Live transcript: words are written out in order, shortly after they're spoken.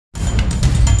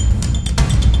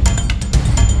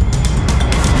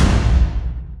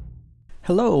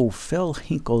Hello, Phil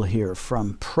Hinkle here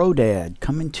from proDAD,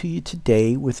 coming to you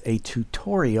today with a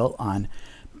tutorial on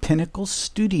Pinnacle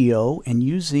Studio and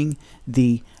using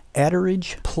the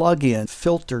Adorage plugin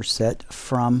filter set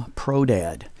from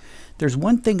proDAD. There's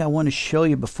one thing I want to show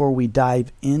you before we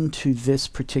dive into this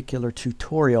particular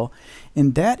tutorial,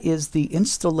 and that is the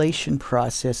installation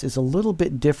process is a little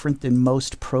bit different than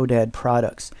most proDAD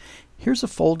products. Here's a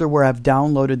folder where I've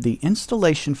downloaded the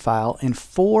installation file and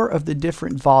 4 of the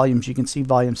different volumes. You can see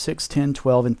volume 6, 10,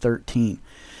 12, and 13.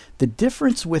 The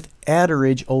difference with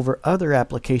Adorage over other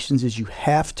applications is you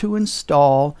have to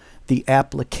install the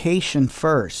application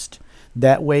first.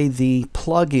 That way the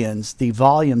plugins, the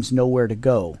volumes know where to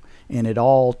go, and it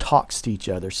all talks to each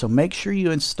other. So make sure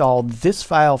you install this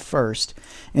file first,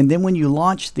 and then when you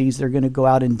launch these, they're going to go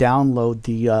out and download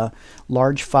the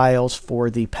large files for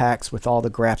the packs with all the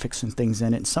graphics and things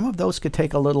in it. And some of those could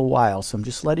take a little while, so I'm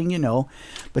just letting you know.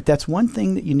 But that's one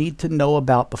thing that you need to know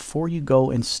about before you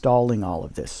go installing all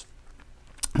of this.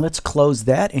 Let's close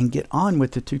that and get on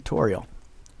with the tutorial.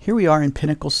 Here we are in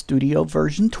Pinnacle Studio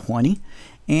version 20,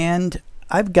 and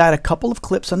I've got a couple of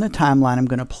clips on the timeline I'm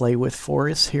going to play with for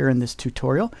us here in this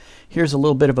tutorial. Here's a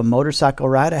little bit of a motorcycle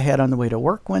ride I had on the way to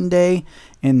work one day,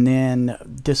 and then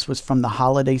this was from the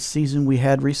holiday season we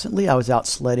had recently. I was out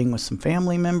sledding with some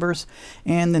family members,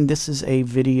 and then this is a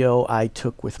video I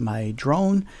took with my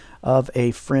drone of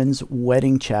a friend's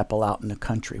wedding chapel out in the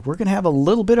country. We're going to have a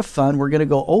little bit of fun. We're going to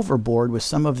go overboard with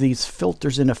some of these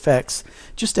filters and effects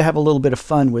just to have a little bit of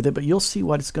fun with it, but you'll see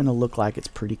what it's going to look like. It's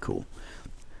pretty cool.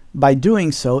 By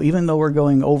doing so, even though we're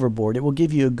going overboard, it will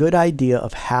give you a good idea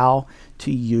of how to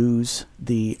use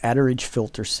the Adorage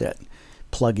filter set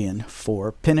plugin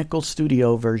for Pinnacle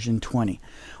Studio version 20.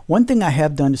 One thing I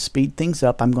have done to speed things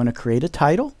up, I'm going to create a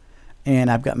title, and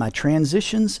I've got my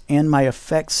transitions and my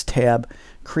effects tab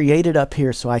created up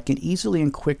here so I can easily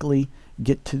and quickly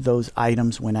get to those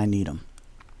items when I need them.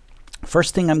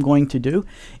 First thing I'm going to do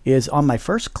is on my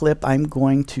first clip, I'm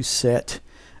going to set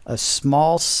a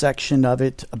small section of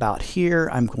it about here.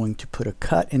 I'm going to put a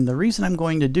cut, and the reason I'm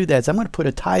going to do that is I'm going to put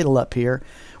a title up here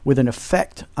with an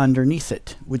effect underneath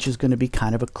it, which is going to be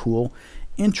kind of a cool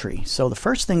entry. So the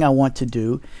first thing I want to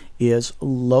do is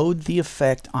load the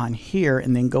effect on here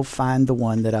and then go find the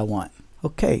one that I want.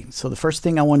 Okay, so the first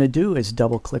thing I want to do is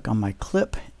double click on my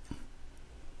clip,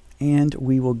 and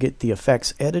we will get the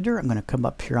effects editor. I'm going to come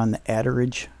up here on the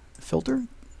Adorage filter,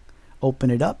 open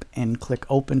it up, and click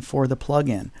open for the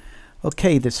plugin.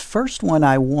 Okay, this first one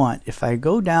I want, if I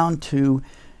go down to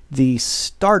the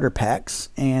starter packs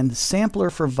and the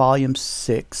sampler for volume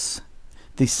 6,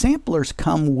 the samplers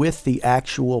come with the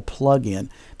actual plugin.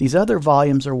 These other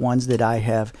volumes are ones that I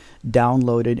have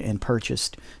downloaded and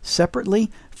purchased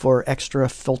separately for extra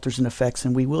filters and effects,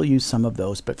 and we will use some of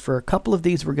those, but for a couple of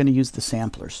these we're going to use the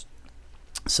samplers.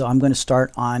 So I'm going to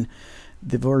start on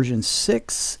the version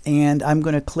 6, and I'm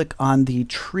going to click on the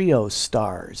trio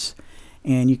stars,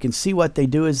 and you can see what they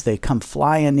do is they come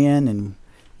flying in and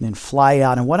then fly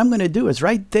out, and what I'm going to do is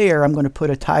right there I'm going to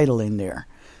put a title in there.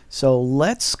 So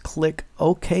let's click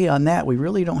OK on that. We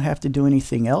really don't have to do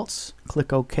anything else.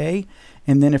 Click OK,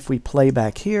 and then if we play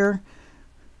back here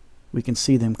we can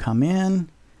see them come in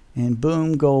and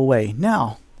boom, go away.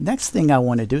 Now next thing I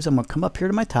want to do is I'm going to come up here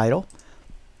to my title.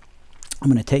 I'm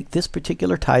going to take this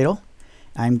particular title,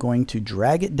 I'm going to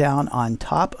drag it down on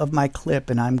top of my clip,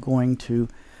 and I'm going to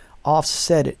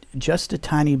offset it just a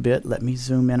tiny bit. Let me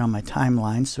zoom in on my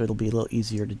timeline so it'll be a little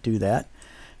easier to do that,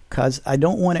 because I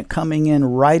don't want it coming in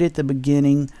right at the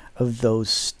beginning of those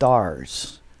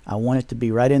stars. I want it to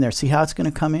be right in there. See how it's going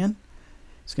to come in?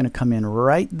 It's going to come in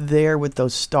right there with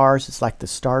those stars. It's like the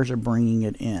stars are bringing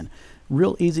it in.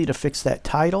 Real easy to fix that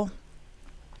title.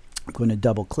 I'm going to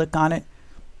double click on it.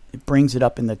 It brings it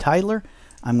up in the titler.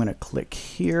 I'm going to click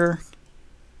here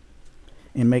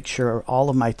and make sure all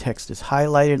of my text is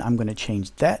highlighted. I'm going to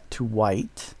change that to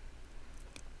white.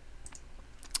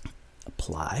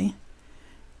 Apply.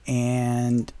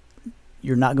 And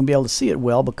you're not going to be able to see it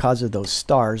well because of those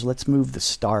stars. Let's move the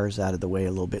stars out of the way a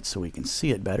little bit so we can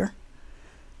see it better.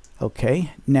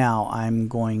 Okay, now I'm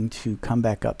going to come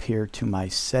back up here to my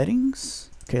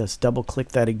settings. Okay, let's double click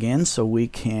that again so we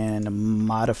can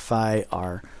modify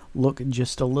our look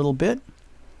just a little bit.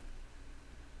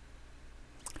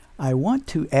 I want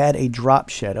to add a drop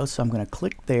shadow, so I'm going to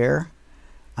click there.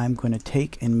 I'm going to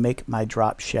take and make my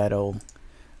drop shadow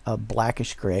a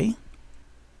blackish gray.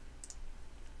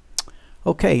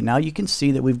 Okay, now you can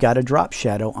see that we've got a drop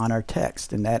shadow on our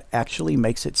text, and that actually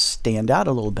makes it stand out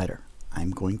a little better. I'm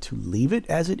going to leave it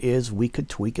as it is. We could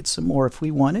tweak it some more if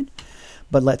we wanted,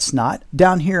 but let's not.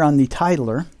 Down here on the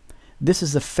titler, this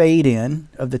is the fade in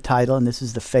of the title and this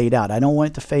is the fade out. I don't want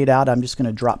it to fade out. I'm just going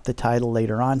to drop the title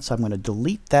later on, so I'm going to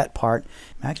delete that part.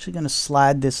 I'm actually going to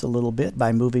slide this a little bit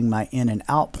by moving my in and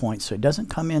out point so it doesn't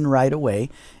come in right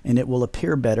away, and it will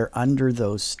appear better under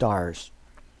those stars.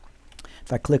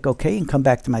 If I click OK and come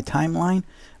back to my timeline,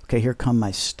 okay, here come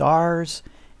my stars,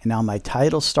 and now my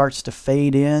title starts to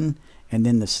fade in, and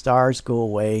then the stars go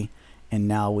away, and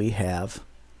now we have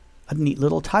a neat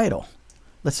little title.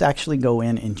 Let's actually go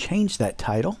in and change that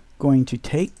title. Going to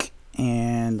take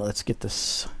and let's get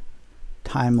this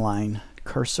timeline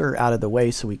cursor out of the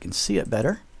way so we can see it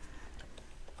better.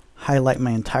 Highlight my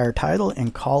entire title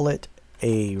and call it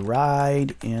A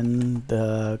Ride in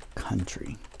the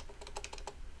Country.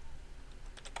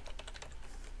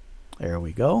 There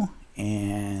we go.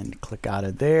 And click out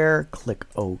of there, click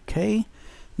OK.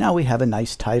 Now we have a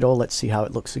nice title. Let's see how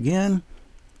it looks again.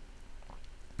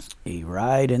 A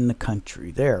Ride in the Country.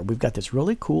 There, we've got this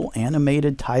really cool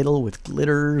animated title with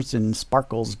glitters and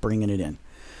sparkles bringing it in.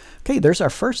 Okay, there's our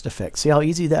first effect. See how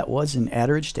easy that was in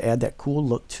Adorage to add that cool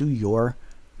look to your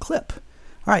clip.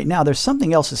 All right, now there's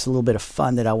something else that's a little bit of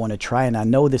fun that I want to try, and I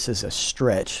know this is a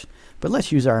stretch, but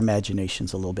let's use our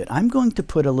imaginations a little bit. I'm going to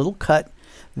put a little cut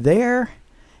there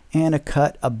and a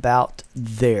cut about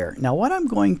there. Now what I'm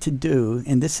going to do,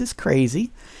 and this is crazy,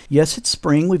 yes, it's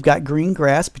spring, we've got green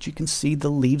grass, but you can see the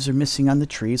leaves are missing on the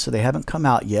trees, so they haven't come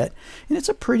out yet, and it's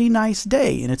a pretty nice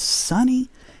day, and it's sunny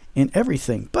and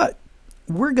everything. But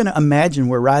we're going to imagine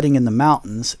we're riding in the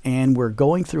mountains and we're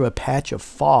going through a patch of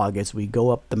fog as we go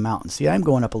up the mountain. See, I'm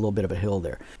going up a little bit of a hill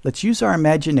there. Let's use our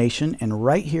imagination, and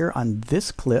right here on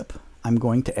this clip I'm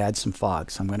going to add some fog.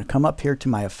 So I'm going to come up here to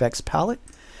my effects palette.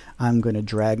 I'm going to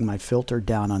drag my filter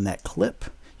down on that clip.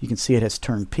 You can see it has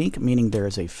turned pink, meaning there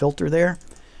is a filter there.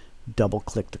 Double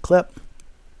click the clip,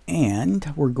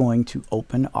 and we're going to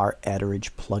open our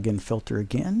Adorage plugin filter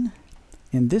again.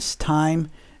 And this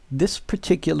time, this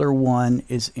particular one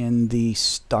is in the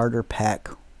starter pack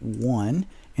 1,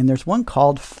 and there's one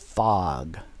called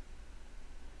Fog.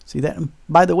 See that?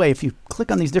 By the way, if you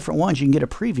click on these different ones, you can get a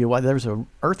preview. Why, there's a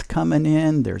earth coming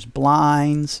in, there's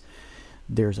blinds,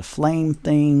 there's a flame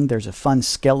thing, there's a fun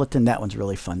skeleton. That one's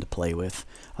really fun to play with.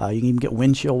 You can even get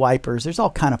windshield wipers. There's all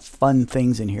kind of fun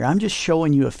things in here. I'm just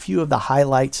showing you a few of the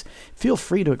highlights. Feel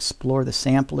free to explore the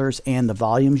samplers and the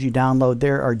volumes you download.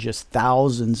 There are just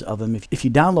thousands of them. If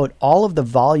you download all of the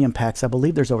volume packs, I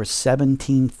believe there's over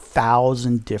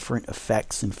 17,000 different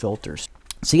effects and filters.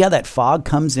 See how that fog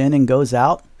comes in and goes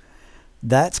out?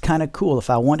 That's kind of cool.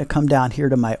 If I want to come down here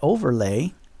to my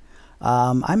overlay,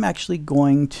 I'm actually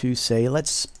going to say,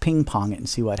 let's ping pong it and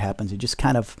see what happens. It just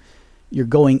kind of, you're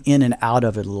going in and out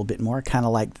of it a little bit more, kind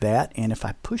of like that. And if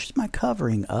I push my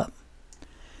covering up,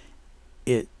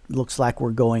 it looks like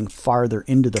we're going farther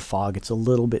into the fog. It's a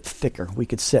little bit thicker. We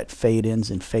could set fade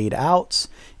ins and fade outs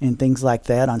and things like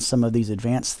that on some of these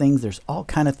advanced things. There's all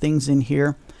kind of things in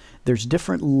here. There's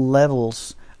different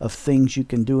levels of things you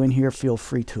can do in here. Feel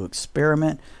free to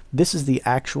experiment. This is the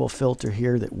actual filter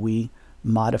here that we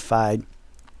modified,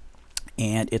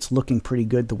 and it's looking pretty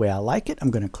good the way I like it. I'm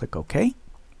going to click OK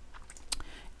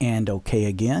and OK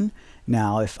again.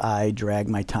 Now if I drag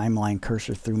my timeline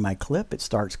cursor through my clip, it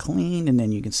starts clean, and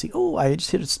then you can see, oh, I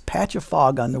just hit a patch of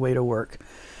fog on the way to work.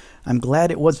 I'm glad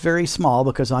it was very small,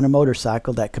 because on a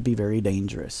motorcycle that could be very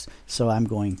dangerous. So I'm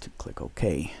going to click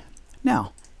OK.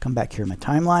 Now come back here in my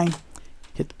timeline,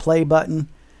 hit the play button,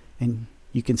 and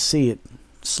you can see it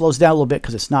slows down a little bit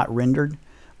because it's not rendered,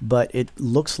 but it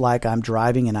looks like I'm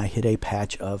driving and I hit a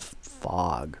patch of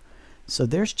fog. So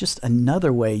there's just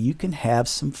another way you can have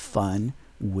some fun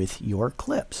with your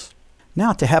clips.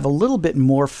 Now to have a little bit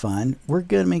more fun, we're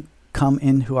going to come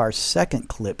into our second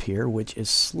clip here, which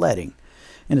is sledding.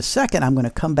 In a second, I'm going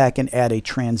to come back and add a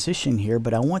transition here,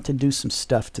 but I want to do some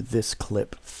stuff to this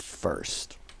clip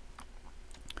first.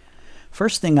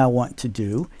 First thing I want to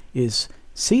do is,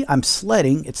 see, I'm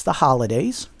sledding. It's the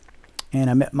holidays, and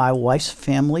I'm at my wife's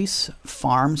family's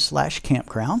farm /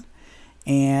 campground,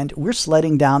 and we're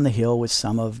sledding down the hill with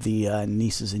some of the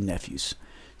nieces and nephews.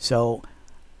 So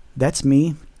that's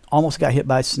me. Almost got hit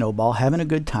by a snowball, having a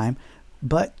good time,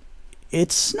 but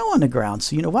it's snow on the ground.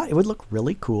 So you know what? It would look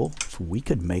really cool if we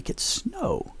could make it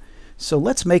snow. So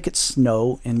let's make it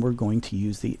snow, and we're going to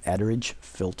use the Adorage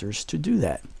filters to do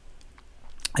that.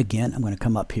 Again, I'm going to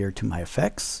come up here to my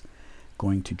effects,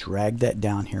 going to drag that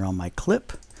down here on my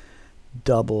clip,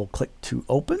 double click to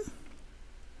open,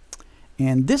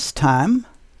 and this time,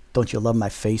 don't you love my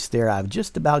face there? I've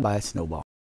just about by a snowball.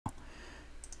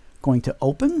 Going to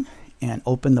open and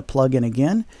open the plugin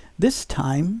again. This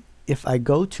time, if I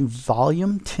go to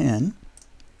volume 10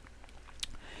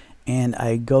 and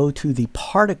I go to the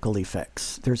particle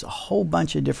effects. There's a whole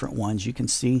bunch of different ones. You can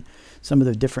see some of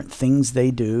the different things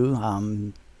they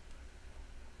do.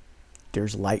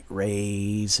 There's light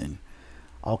rays and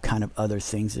all kind of other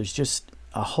things. There's just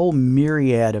a whole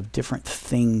myriad of different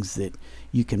things that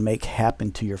you can make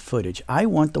happen to your footage. I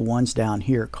want the ones down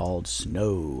here called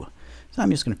snow. So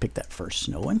I'm just going to pick that first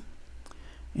snow one.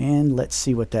 And let's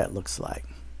see what that looks like.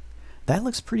 That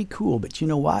looks pretty cool, but you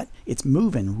know what? It's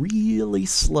moving really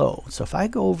slow. So if I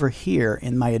go over here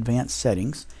in my advanced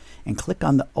settings and click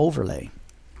on the overlay,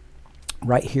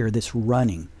 right here, this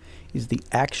running is the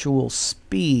actual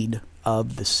speed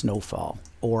of the snowfall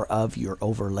or of your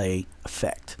overlay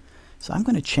effect. So I'm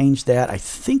going to change that. I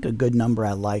think a good number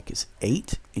I like is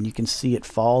 8, and you can see it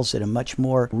falls at a much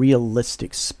more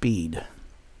realistic speed.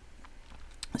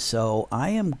 So I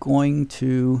am going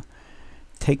to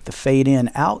take the fade in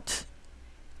out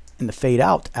and the fade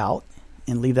out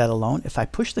and leave that alone. If I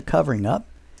push the covering up,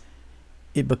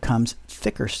 it becomes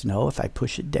thicker snow. If I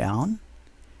push it down,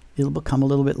 it'll become a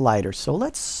little bit lighter. So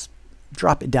let's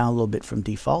drop it down a little bit from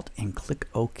default and click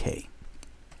OK.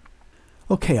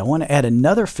 Okay, I want to add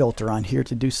another filter on here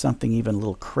to do something even a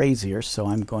little crazier. So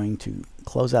I'm going to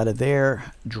close out of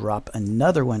there, drop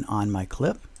another one on my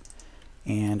clip,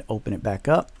 and open it back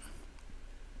up.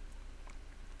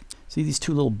 See these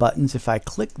two little buttons? If I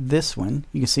click this one,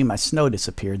 you can see my snow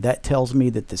disappeared. That tells me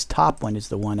that this top one is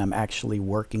the one I'm actually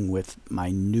working with, my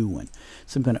new one.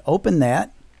 So I'm going to open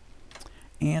that,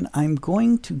 and I'm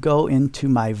going to go into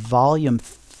my volume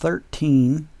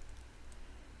 13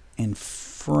 and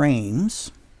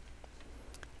frames,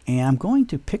 and I'm going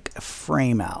to pick a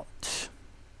frame out.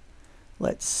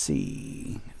 Let's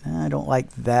see. I don't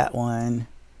like that one.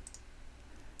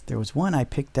 There was one I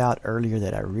picked out earlier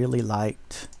that I really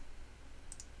liked.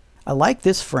 I like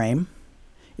this frame.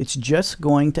 It's just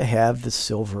going to have the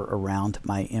silver around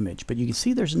my image, but you can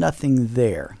see there's nothing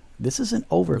there. This is an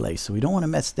overlay, so we don't want to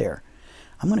mess there.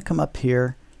 I'm going to come up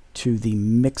here to the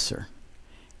mixer,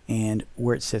 and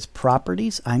where it says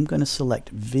properties, I'm going to select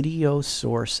video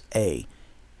source A.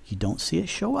 You don't see it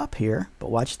show up here,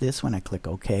 but watch this when I click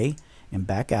OK and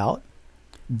back out.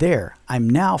 There, I'm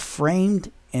now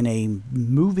framed in a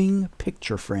moving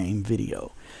picture frame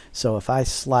video. So if I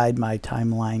slide my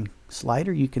timeline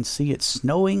slider, you can see it's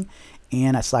snowing,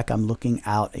 and it's like I'm looking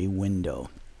out a window.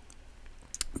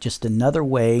 Just another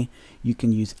way you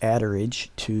can use Adorage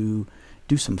to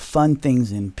do some fun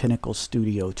things in Pinnacle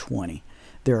Studio 20.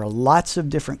 There are lots of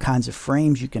different kinds of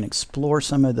frames. You can explore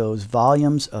some of those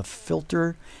volumes of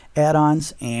filter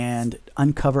add-ons and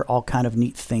uncover all kind of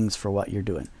neat things for what you're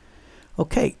doing.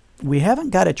 Okay, we haven't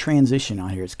got a transition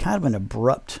on here. It's kind of an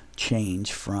abrupt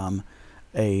change from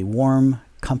a warm,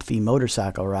 comfy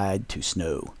motorcycle ride to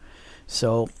snow.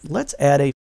 So let's add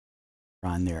a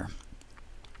on there.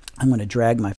 I'm going to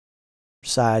drag my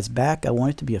size back. I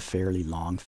want it to be a fairly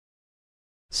long.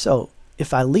 So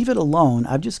if I leave it alone,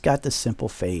 I've just got the simple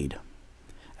fade.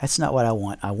 That's not what I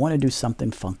want. I want to do something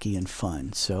funky and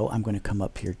fun. So I'm going to come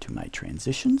up here to my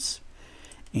transitions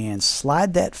and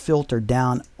slide that filter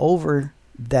down over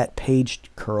that page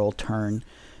curl turn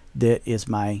that is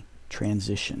my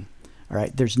transition. All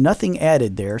right, there's nothing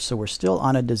added there, so we're still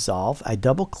on a dissolve. I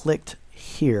double clicked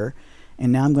here,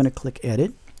 and now I'm going to click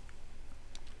edit.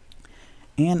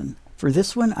 And for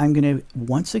this one, I'm going to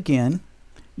once again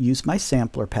use my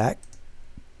sampler pack.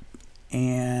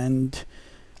 And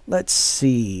let's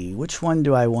see, which one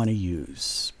do I want to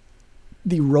use?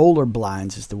 The roller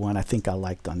blinds is the one I think I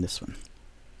liked on this one.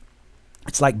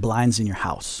 It's like blinds in your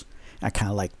house. I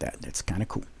kind of like that. That's kind of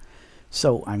cool.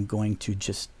 So I'm going to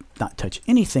just not touch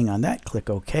anything on that. Click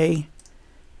OK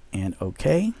and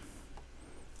OK.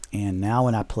 And now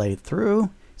when I play it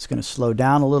through, it's going to slow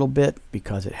down a little bit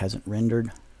because it hasn't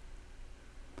rendered.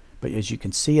 But as you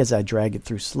can see, as I drag it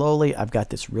through slowly, I've got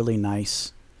this really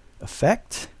nice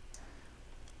effect.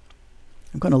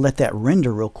 I'm going to let that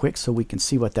render real quick so we can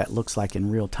see what that looks like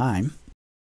in real time.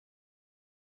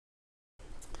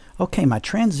 Okay, my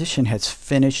transition has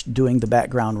finished doing the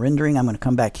background rendering. I'm going to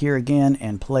come back here again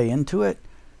and play into it.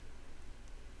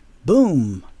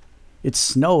 Boom! It's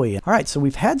snowy. All right, so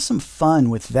we've had some fun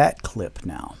with that clip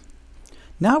now.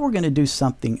 Now we're going to do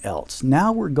something else.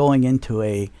 Now we're going into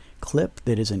a clip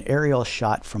that is an aerial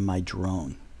shot from my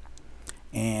drone.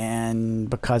 And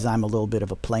because I'm a little bit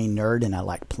of a plane nerd and I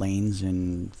like planes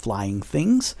and flying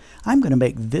things, I'm going to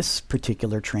make this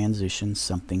particular transition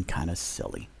something kind of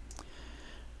silly.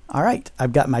 All right,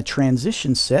 I've got my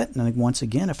transition set, and once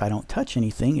again, if I don't touch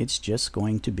anything, it's just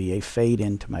going to be a fade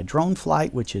into my drone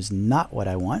flight, which is not what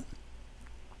I want.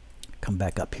 Come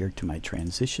back up here to my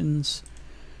transitions,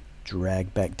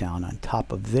 drag back down on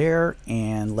top of there,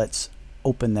 and let's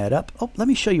open that up. Oh, let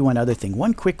me show you one other thing.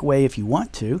 One quick way, if you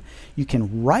want to, you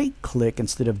can right click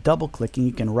instead of double clicking.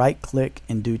 You can right click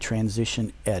and do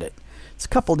transition edit. It's a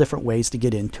couple different ways to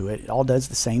get into it. It all does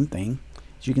the same thing.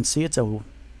 As you can see, it's a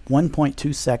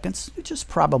 1.2 seconds, which is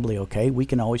probably okay. We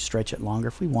can always stretch it longer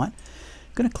if we want.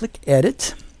 I'm going to click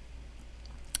edit,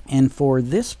 and for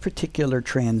this particular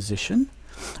transition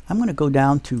I'm going to go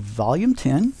down to volume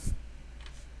 10,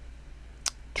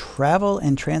 travel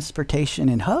and transportation,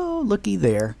 and oh, looky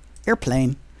there,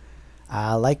 airplane.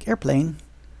 I like airplane,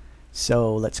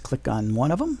 so let's click on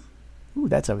one of them. Ooh,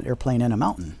 that's an airplane in a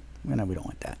mountain. No, we don't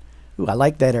want that. Ooh, I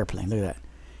like that airplane. Look at that.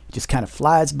 It just kind of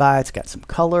flies by. It's got some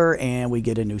color, and we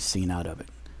get a new scene out of it.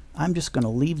 I'm just going to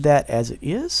leave that as it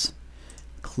is.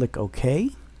 Click OK,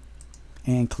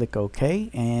 and click OK,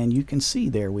 and you can see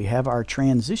there we have our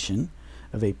transition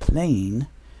of a plane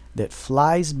that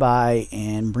flies by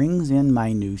and brings in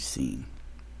my new scene.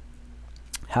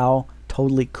 How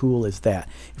totally cool is that?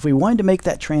 If we wanted to make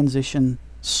that transition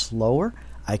slower,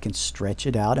 I can stretch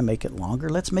it out and make it longer.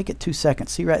 Let's make it 2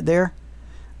 seconds. See right there?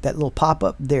 That little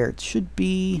pop-up there. It should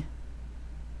be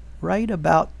right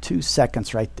about 2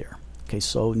 seconds right there. Okay,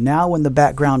 so now when the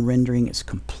background rendering is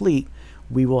complete,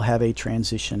 we will have a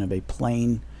transition of a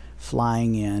plane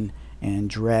flying in and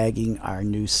dragging our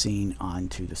new scene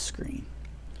onto the screen.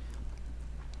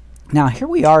 Now here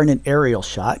we are in an aerial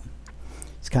shot.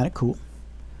 It's kind of cool.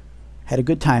 Had a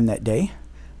good time that day.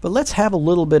 But let's have a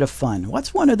little bit of fun.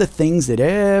 What's one of the things that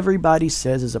everybody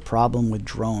says is a problem with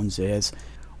drones is,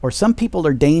 or some people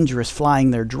are dangerous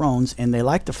flying their drones and they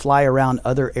like to fly around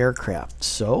other aircraft.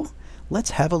 So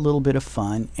let's have a little bit of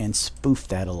fun and spoof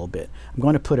that a little bit. I'm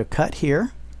going to put a cut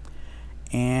here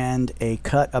and a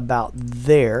cut about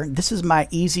there. This is my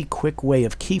easy, quick way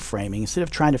of keyframing. Instead of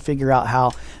trying to figure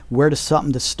out where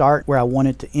something to start, where I want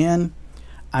it to end,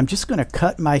 I'm just going to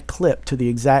cut my clip to the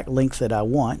exact length that I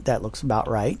want. That looks about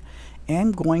right. And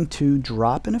I'm going to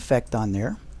drop an effect on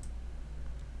there.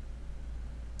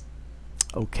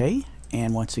 Okay,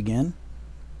 and once again,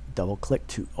 double click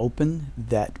to open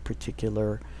that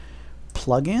particular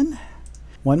plugin.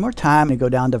 One more time, I go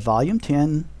down to volume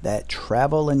 10, that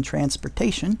travel and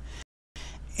transportation,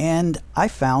 and I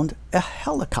found a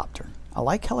helicopter. I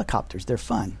like helicopters, they're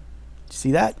fun.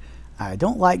 See that? I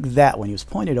don't like that one. He was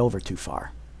pointed over too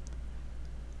far.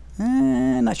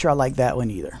 Not sure I like that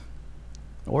one either.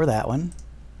 Or that one.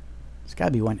 It's got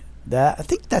to be one. I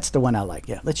think that's the one I like.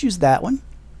 Yeah, let's use that one.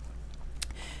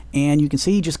 And you can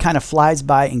see he just kind of flies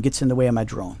by and gets in the way of my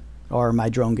drone. Or my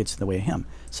drone gets in the way of him.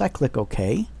 So I click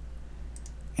OK.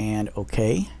 And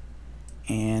OK.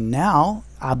 And now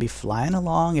I'll be flying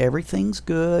along. Everything's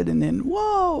good. And then,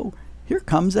 whoa, here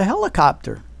comes a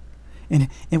helicopter. And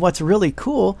what's really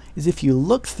cool is if you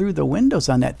look through the windows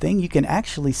on that thing, you can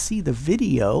actually see the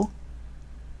video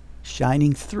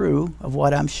shining through of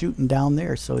what I'm shooting down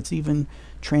there. So it's even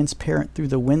transparent through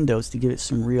the windows to give it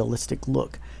some realistic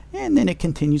look. And then it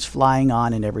continues flying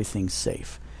on and everything's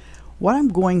safe. What I'm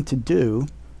going to do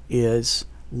is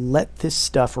let this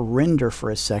stuff render for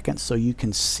a second so you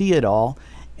can see it all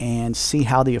and see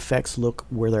how the effects look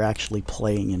where they're actually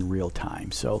playing in real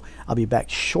time. So I'll be back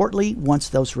shortly once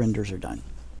those renders are done.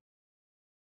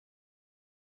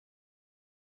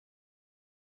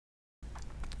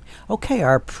 Okay,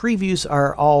 our previews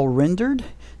are all rendered.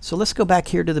 So let's go back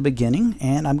here to the beginning,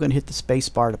 and I'm going to hit the space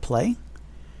bar to play.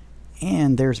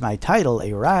 And there's my title,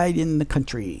 A Ride in the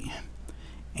Country.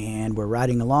 And we're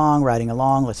riding along, riding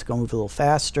along. Let's go move a little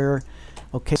faster.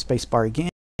 Okay, space bar again.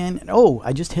 And oh,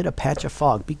 I just hit a patch of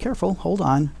fog. Be careful, hold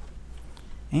on.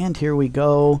 And here we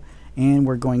go. And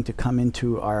we're going to come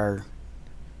into our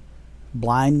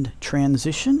blind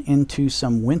transition into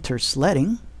some winter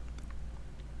sledding.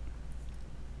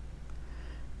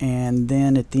 And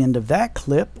then at the end of that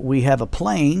clip, we have a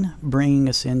plane bringing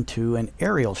us into an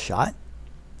aerial shot.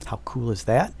 How cool is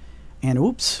that? And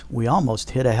oops, we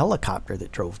almost hit a helicopter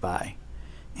that drove by.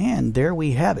 And there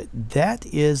we have it. That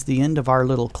is the end of our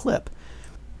little clip.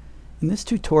 In this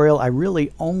tutorial, I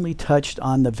really only touched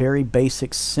on the very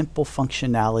basic, simple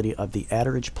functionality of the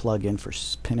Adorage plugin for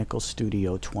Pinnacle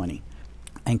Studio 20.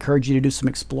 I encourage you to do some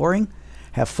exploring,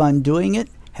 have fun doing it,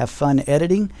 have fun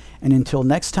editing, and until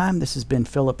next time, this has been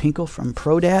Philip Pinnacle from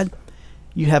proDAD.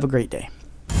 You have a great day.